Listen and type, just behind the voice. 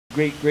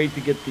Great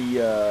to get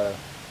the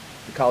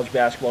college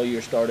basketball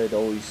year started.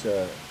 Always,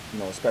 a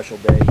special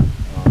day,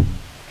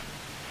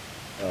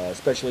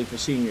 especially for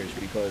seniors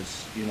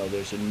because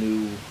there's a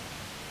new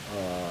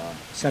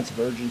sense of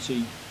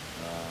urgency.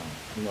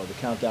 The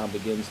countdown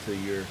begins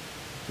to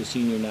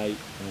senior night,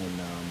 and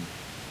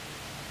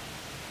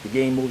the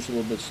game moves a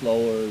little bit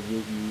slower.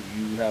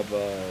 You have,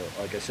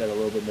 like I said, a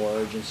little bit more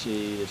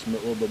urgency. There's a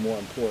little bit more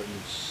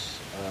importance.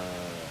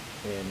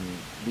 And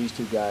these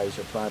two guys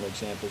are prime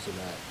examples of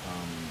that.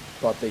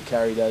 Thought they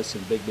carried us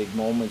in big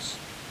moments.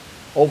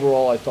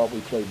 Overall, I thought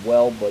we played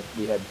well, but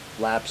we had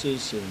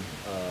lapses, and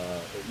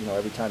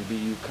every time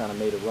BU kind of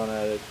made a run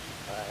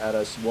at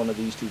us, one of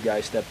these two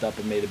guys stepped up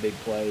and made a big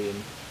play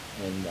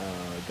and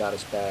got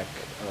us back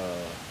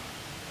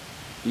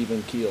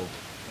even keeled.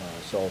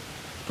 So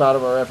proud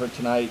of our effort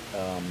tonight.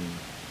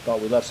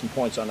 Thought we left some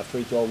points on the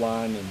free throw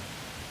line, and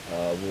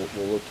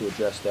we'll look to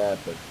address that,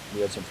 but we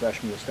had some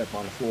freshmen who stepped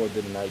on the floor,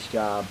 did a nice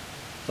job.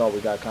 Thought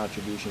we got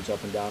contributions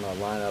up and down our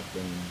lineup,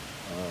 and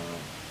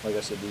like I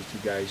said, these two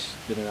guys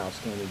did an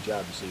outstanding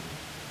job this evening.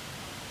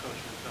 Coach,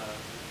 with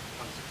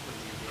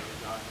your game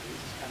is on, this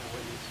is kind of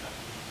what you expect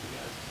from you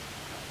guys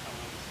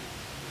coming on the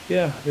season?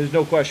 Yeah, there's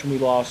no question we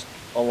lost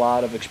a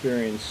lot of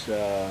experience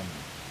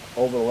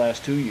over the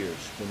last 2 years.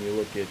 When you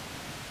look at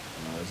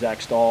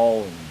Zach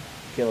Stahl and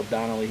Caleb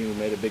Donnelly, who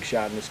made a big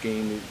shot in this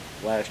game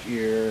last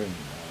year, and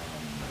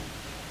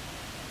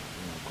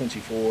Quincy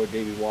Ford,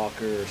 Davey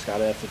Walker,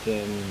 Scott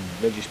Efferton,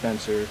 Reggie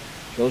Spencer.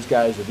 Those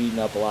guys have eaten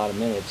up a lot of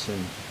minutes,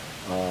 and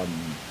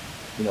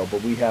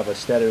but we have a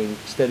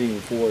steadying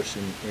force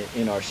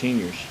in our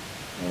seniors,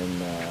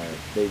 and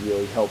they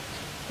really helped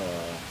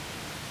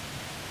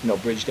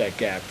bridge that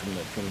gap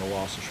from the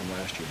losses from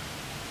last year.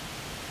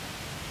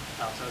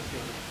 Alex, how does it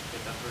feel to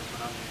get that first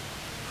one on you?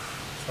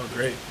 It felt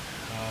great,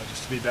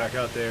 just to be back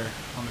out there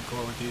on the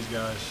court with these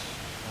guys.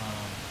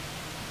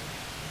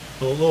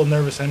 A little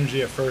nervous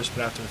energy at first,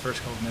 but after the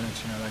first couple of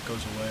minutes, that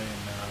goes away,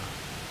 and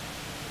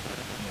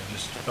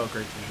just felt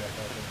great to be back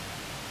out there.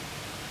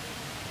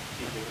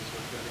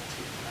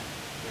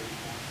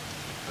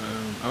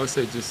 I would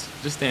say just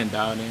staying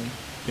dialed in,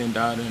 being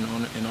dialed in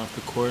on and off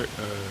the court,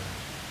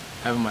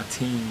 having my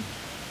team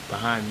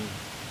behind me.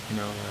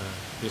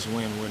 This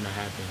win wouldn't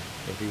have happened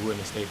if we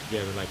wouldn't have stayed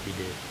together like we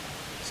did.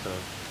 So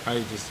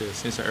probably just a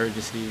sense of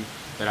urgency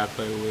that I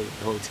played with,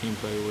 the whole team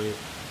played with,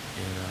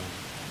 and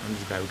I'm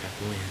just glad we got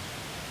the win.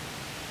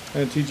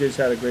 And TJ's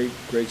had a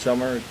great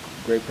summer,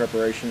 great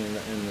preparation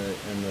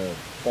in the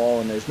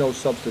fall, and there's no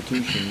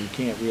substitution. You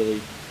can't really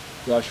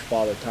rush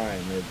Father Time.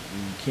 You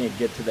can't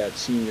get to that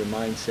senior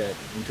mindset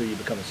until you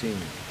become a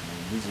senior.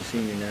 He's a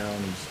senior now,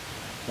 and he's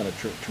done a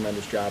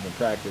tremendous job in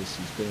practice.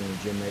 He's been in the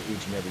gym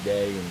each and every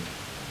day, and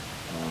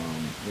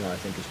I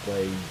think his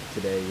play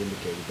today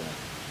indicated that.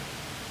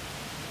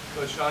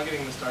 Coach, Sean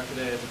getting the start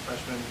today as a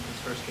freshman, his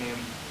first game.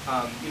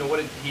 What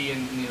did he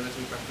and the other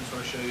two freshmen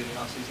sort of show you in the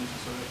offseason to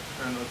sort of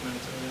earn those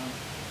minutes early on?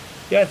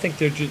 Yeah, I think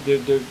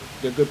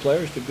they're good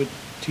players. They're good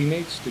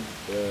teammates.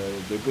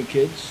 They're good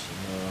kids.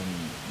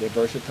 They're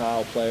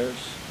versatile players.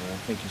 I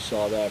think you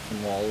saw that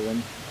from all of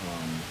them.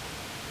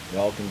 They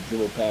all can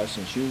dribble, pass,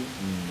 and shoot,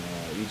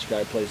 and each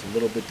guy plays a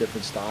little bit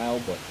different style,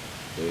 but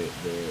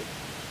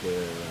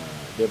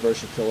their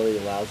versatility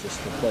allows us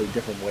to play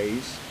different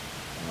ways.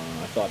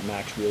 I thought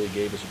Max really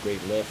gave us a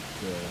great lift.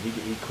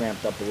 He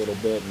cramped up a little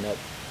bit, and that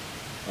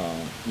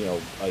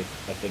I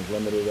think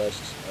limited us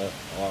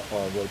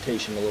our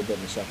rotation a little bit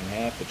in the second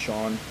half. But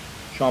Sean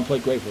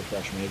played great for a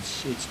freshman.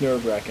 It's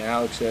nerve-wracking.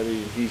 Alex said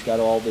he's got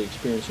all the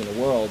experience in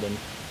the world, and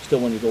still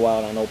when you go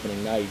out on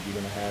opening night, you're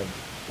going to have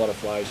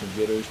butterflies and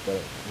jitters.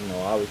 But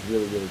I was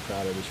really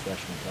proud of this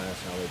freshman class,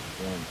 how they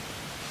performed.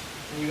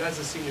 And you guys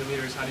as senior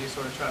leaders, how do you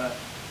sort of try to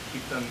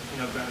keep them,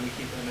 grounded,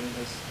 keep them in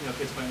as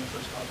kids playing their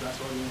first college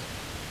basketball games?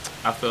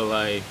 I feel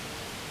like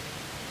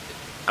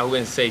I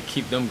wouldn't say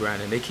keep them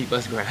grounded. They keep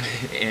us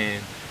grounded,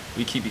 and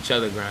we keep each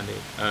other grounded.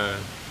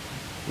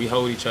 We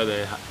hold each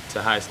other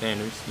to high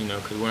standards,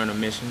 because we're on a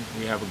mission.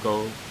 We have a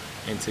goal,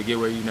 and to get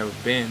where you've never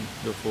been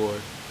before,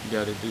 you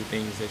got to do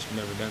things that you've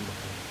never done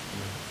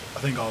before. I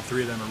think all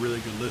three of them are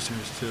really good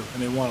listeners too,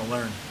 and they want to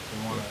learn. They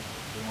want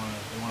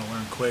to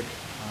learn quick.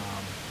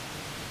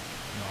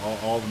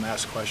 All of them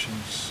ask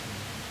questions.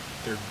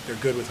 They're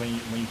good with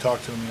when you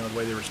talk to them. The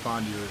way they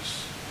respond to you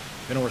is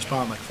they don't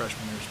respond like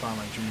freshmen. They respond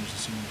like juniors and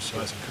seniors. So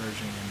that's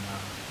encouraging. And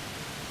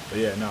but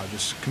yeah, no,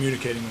 just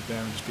communicating with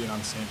them, just being on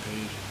the same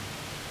page.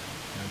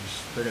 And,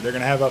 they're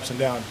going to have ups and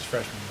downs as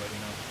freshmen, but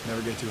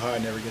never get too high,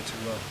 never get too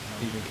low.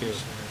 Even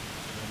kids.